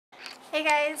Hey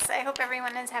guys, I hope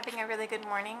everyone is having a really good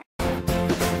morning.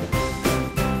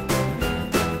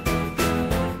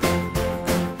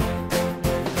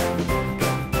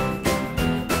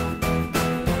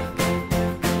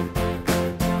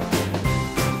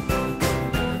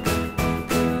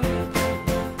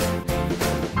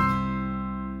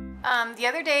 The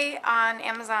other day on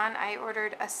Amazon I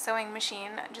ordered a sewing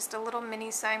machine, just a little mini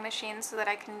sewing machine, so that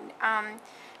I can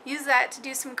use that to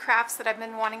do some crafts that I've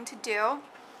been wanting to do.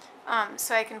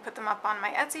 So I can put them up on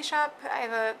my Etsy shop. I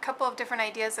have a couple of different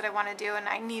ideas that I want to do, and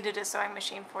I needed a sewing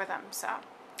machine for them, so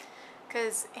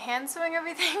because hand sewing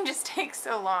everything just takes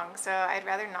so long, so I'd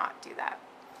rather not do that.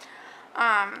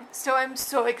 So I'm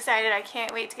so excited. I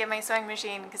can't wait to get my sewing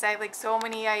machine because I have like so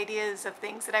many ideas of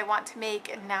things that I want to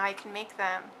make, and now I can make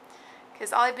them.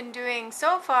 Because all I've been doing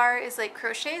so far is like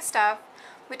crochet stuff,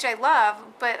 which I love,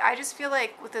 but I just feel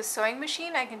like with a sewing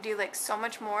machine I can do like so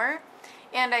much more,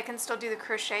 and I can still do the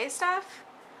crochet stuff.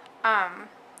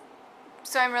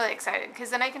 So I'm really excited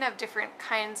because then I can have different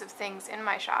kinds of things in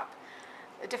my shop,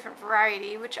 a different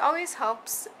variety, which always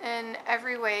helps in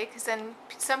every way, because then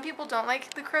some people don't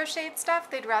like the crocheted stuff.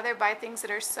 They'd rather buy things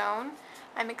that are sewn.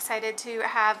 I'm excited to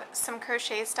have some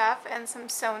crochet stuff and some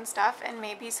sewn stuff, and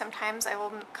maybe sometimes I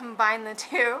will combine the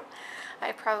two.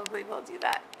 I probably will do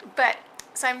that. But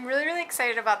so I'm really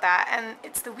excited about that, and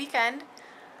it's the weekend.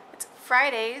 It's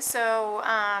Friday, so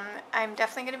I'm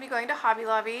definitely going to be going to Hobby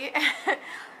Lobby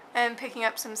and picking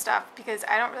up some stuff because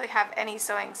I don't really have any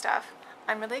sewing stuff.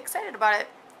 I'm really excited about it.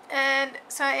 And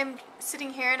so I'm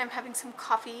sitting here and I'm having some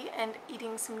coffee and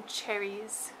eating some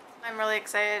cherries. I'm really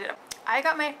excited. I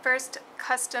got my first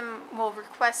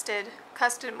requested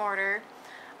custom order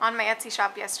on my Etsy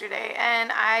shop yesterday,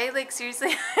 and I like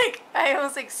seriously, like I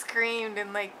almost like screamed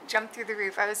and like jumped through the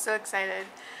roof. I was so excited.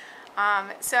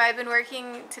 So I've been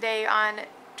working today on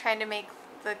trying to make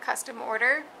the custom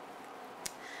order,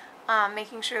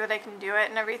 making sure that I can do it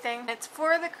and everything. It's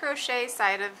for the crochet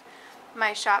side of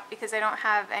my shop because I don't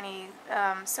have any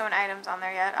sewn items on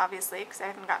there yet, obviously, because I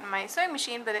haven't gotten my sewing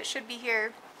machine, but it should be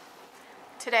here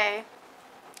today.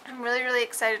 I'm really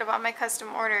excited about my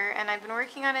custom order, and I've been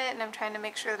working on it, and I'm trying to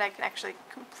make sure that I can actually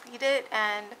complete it,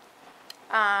 and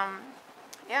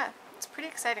yeah, it's pretty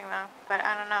exciting though, but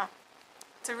I don't know.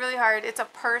 It's a really hard, it's a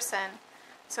person,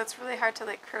 so it's really hard to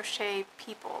like crochet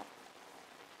people.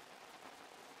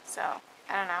 So,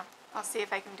 I don't know. I'll see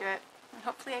if I can do it, and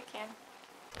hopefully I can.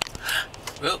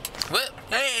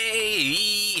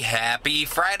 Hey, happy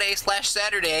Friday /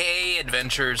 Saturday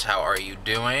adventures. How are you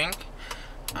doing?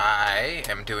 I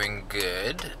am doing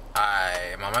good. I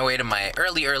am on my way to my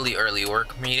early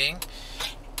work meeting,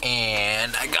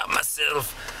 and I got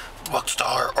myself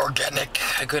Rockstar Organic.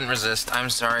 I couldn't resist. I'm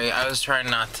sorry. I was trying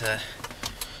not to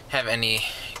have any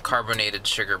carbonated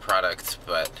sugar products,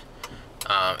 but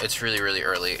it's really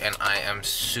early, and I am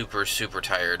super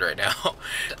tired right now.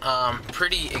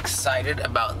 Pretty excited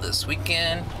about this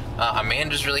weekend.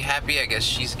 Amanda's really happy. I guess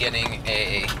she's getting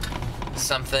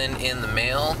something in the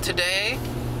mail today.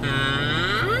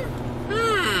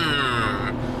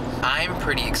 I'm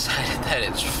pretty excited that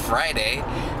it's Friday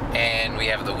and we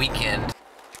have the weekend.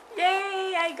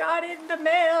 Yay! I got it in the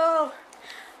mail!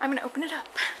 I'm gonna open it up.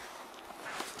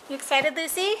 You excited,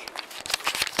 Lucy?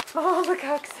 Oh, look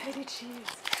how excited she is.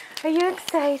 Are you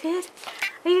excited?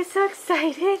 Are you so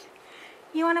excited?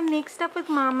 You want to make stuff with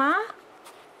Mama?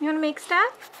 You want to make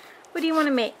stuff? What do you want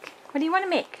to make? What do you want to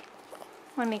make?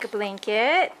 Want to make a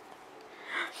blanket?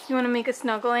 You want to make a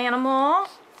snuggle animal?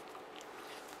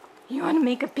 You want to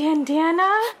make a bandana?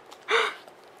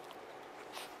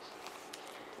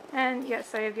 And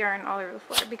yes, I have yarn all over the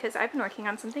floor because I've been working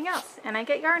on something else, and I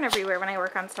get yarn everywhere when I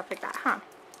work on stuff like that, huh?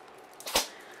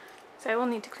 So I will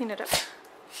need to clean it up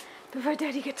before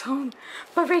Daddy gets home.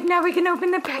 But right now we can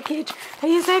open the package. Are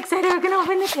you so excited we're going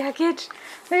to open the package?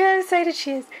 Look how excited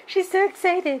she is. She's so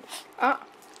excited. Oh,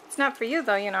 it's not for you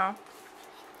though, you know.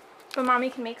 But Mommy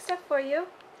can make stuff for you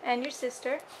and your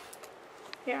sister.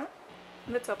 Yeah,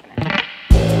 let's open it.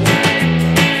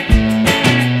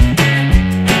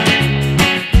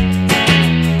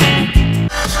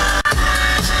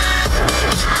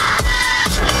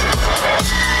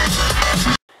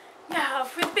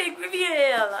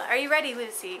 Are you ready,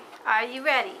 Lucy? Are you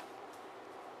ready?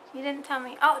 You didn't tell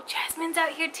me. Oh, Jasmine's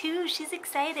out here too. She's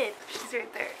excited. She's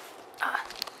right there. I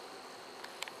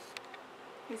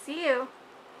see you.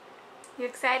 You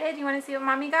excited? You want to see what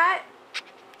Mommy got?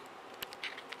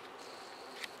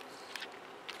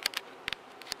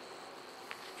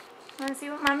 Want to see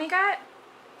what Mommy got?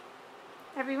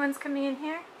 Everyone's coming in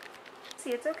here.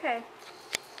 See, it's okay.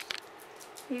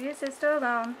 Leave your sister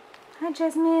alone. Hi,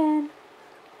 Jasmine.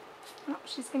 Oh,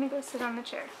 she's gonna go sit on the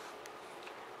chair.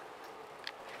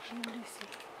 and Lucy.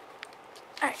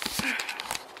 Alright.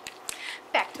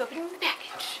 Back to opening the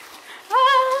package.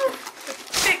 Ah! The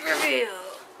big reveal.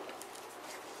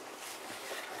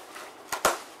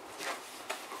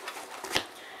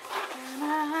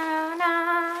 Na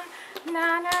na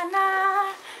na na na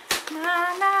na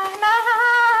na na.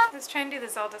 I was trying to do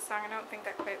the Zelda song. I don't think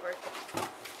that quite worked.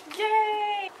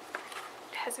 Yay!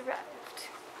 It has arrived.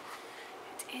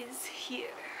 It is here.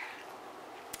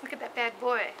 Look at that bad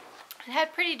boy. It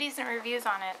had pretty decent reviews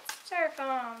on it.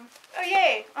 Styrofoam. Oh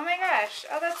yay! Oh my gosh.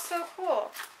 Oh, that's so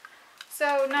cool.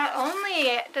 So not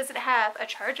only does it have a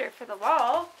charger for the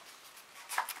wall,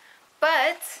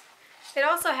 but it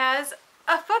also has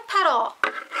a foot pedal.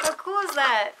 How cool is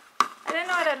that? I didn't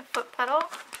know it had a foot pedal.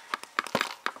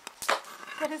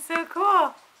 That is so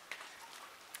cool.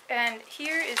 And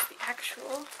here is the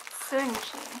actual sewing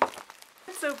machine.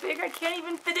 It's so big I can't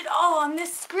even fit it all on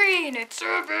this screen. It's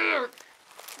so big.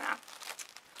 Yeah.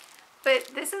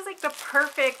 But this is like the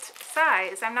perfect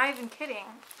size. I'm not even kidding.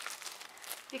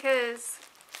 Because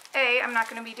A, I'm not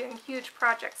going to be doing huge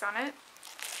projects on it.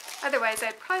 Otherwise,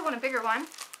 I'd probably want a bigger one.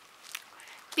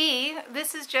 B,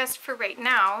 this is just for right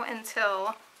now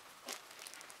until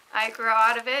I grow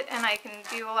out of it and I can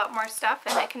do a lot more stuff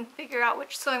and I can figure out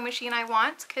which sewing machine I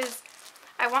want, because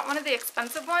I want one of the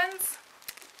expensive ones,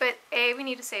 but A, we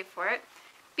need to save for it.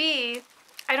 B,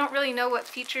 I don't really know what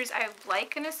features I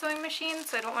like in a sewing machine,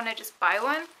 so I don't want to just buy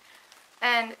one.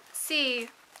 And C,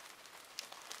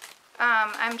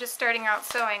 I'm just starting out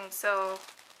sewing, so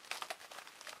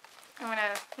I'm going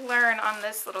to learn on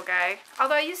this little guy.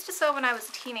 Although I used to sew when I was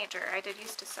a teenager. I did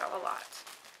used to sew a lot.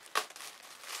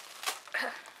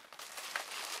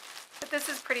 But this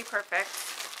is pretty perfect,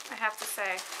 I have to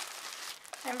say.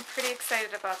 I'm pretty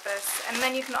excited about this. And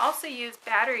then you can also use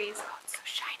batteries. Oh, it's so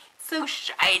shiny. It's so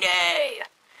shiny!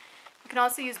 You can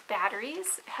also use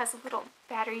batteries. It has a little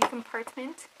battery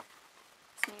compartment.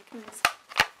 So you can use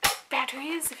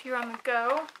batteries if you're on the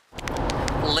go.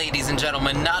 Ladies and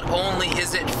gentlemen, not only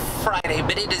is it Friday,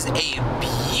 but it is a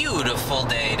beautiful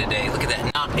day today. Look at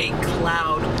that, not a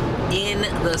cloud in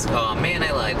the sky. Oh man,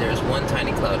 I lied. There's one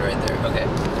tiny cloud right there. Okay.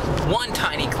 One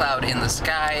tiny cloud in the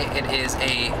sky. It is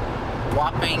a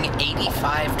whopping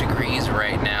 85 degrees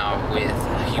right now with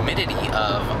humidity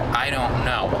of, I don't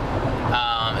know.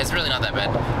 It's really not that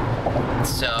bad.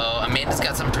 So Amanda's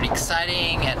got something pretty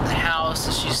exciting at the house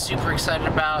that she's super excited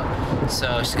about.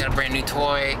 So she's got a brand new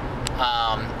toy.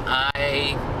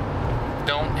 I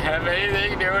don't have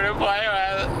anything new to play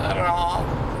with at all,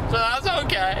 so that's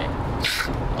okay.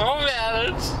 I'll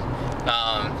manage.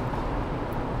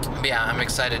 But yeah, I'm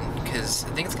excited because I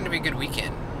think it's gonna be a good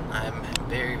weekend. I'm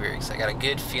very, very excited. I got a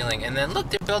good feeling. And then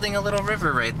look, they're building a little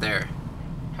river right there.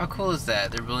 How cool is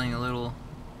that? They're building a little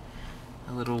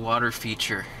water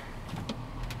feature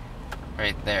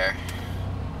right there.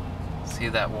 See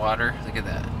that water? Look at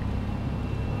that.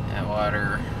 That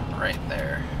water right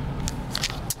there.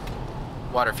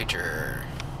 Water feature.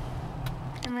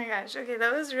 Oh my gosh, okay,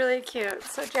 that was really cute.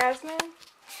 So Jasmine,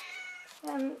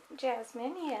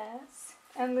 yes,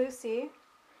 and Lucy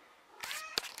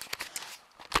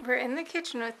were in the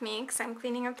kitchen with me because I'm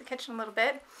cleaning up the kitchen a little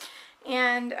bit.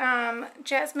 And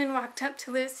Jasmine walked up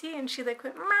to Lucy and she like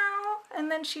went meow,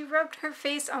 and then she rubbed her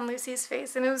face on Lucy's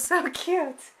face and it was so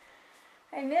cute.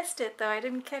 I missed it though, I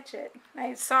didn't catch it.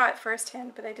 I saw it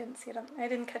firsthand, but I didn't see it I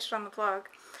didn't catch it on the vlog.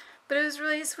 But it was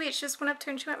really sweet. She just went up to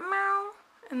her and she went meow,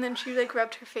 and then she like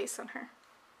rubbed her face on her.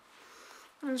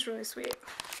 It was really sweet.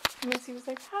 And Lucy was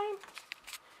like, hi.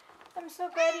 I'm so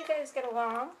glad you guys get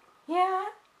along. Yeah.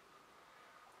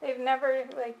 They've never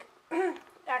like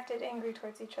acted angry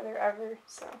towards each other ever,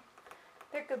 so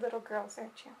they're good little girls,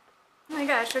 aren't you? Oh my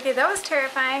gosh, okay, that was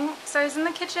terrifying. So I was in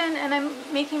the kitchen and I'm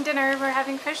making dinner. We're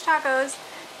having fish tacos,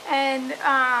 and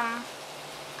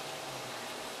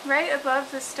right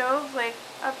above the stove, like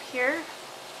up here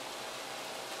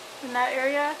in that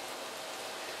area,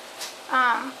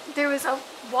 there was a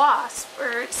wasp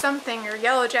or something, or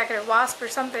yellow jacket or wasp or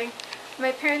something.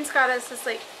 My parents got us this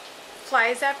like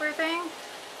fly zapper thing.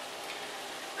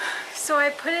 So I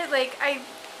put it like, I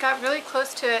got really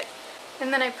close to it,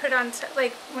 and then I put it on,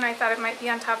 like when I thought it might be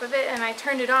on top of it, and I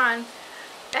turned it on,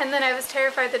 and then I was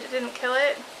terrified that it didn't kill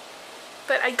it,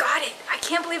 but I got it. I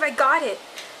can't believe I got it.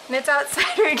 And it's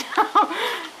outside right now,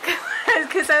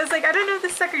 because I was like, I don't know if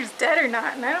this sucker's dead or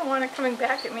not, and I don't want it coming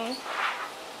back at me.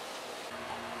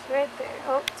 It's right there.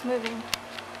 Oh, it's moving.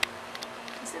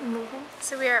 Is it moving?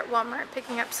 So we are at Walmart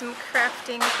picking up some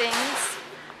crafting things.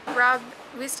 Rob,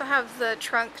 we still have the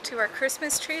trunk to our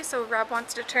Christmas tree, so Rob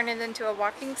wants to turn it into a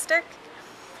walking stick.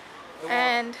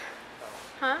 And,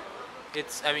 huh?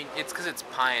 It's, I mean, it's because it's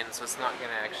pine, so it's not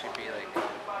gonna actually be like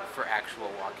for actual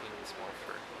walking. It's more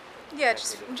for Yeah,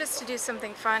 just to do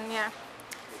something fun, yeah,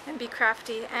 and be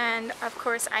crafty. And of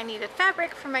course, I needed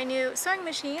fabric for my new sewing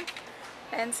machine,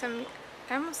 and some,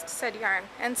 I almost said yarn,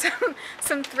 and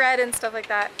some thread and stuff like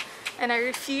that. And I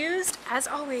refused, as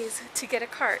always, to get a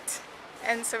cart.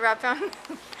 And so Rob found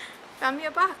found me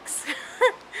a box.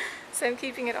 So I'm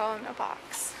keeping it all in a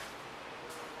box.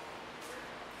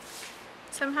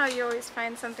 Somehow you always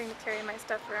find something to carry my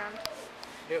stuff around.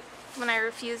 Yep. When I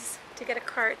refuse to get a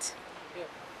cart. Yep.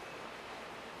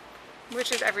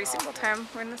 Which is every single time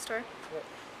we're in the store. Yep.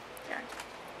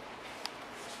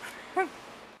 Yeah.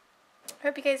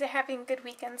 Hope you guys are having a good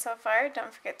weekend so far.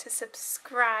 Don't forget to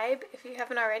subscribe if you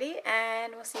haven't already,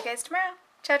 and we'll see you guys tomorrow.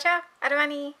 Ciao ciao, a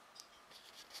domani!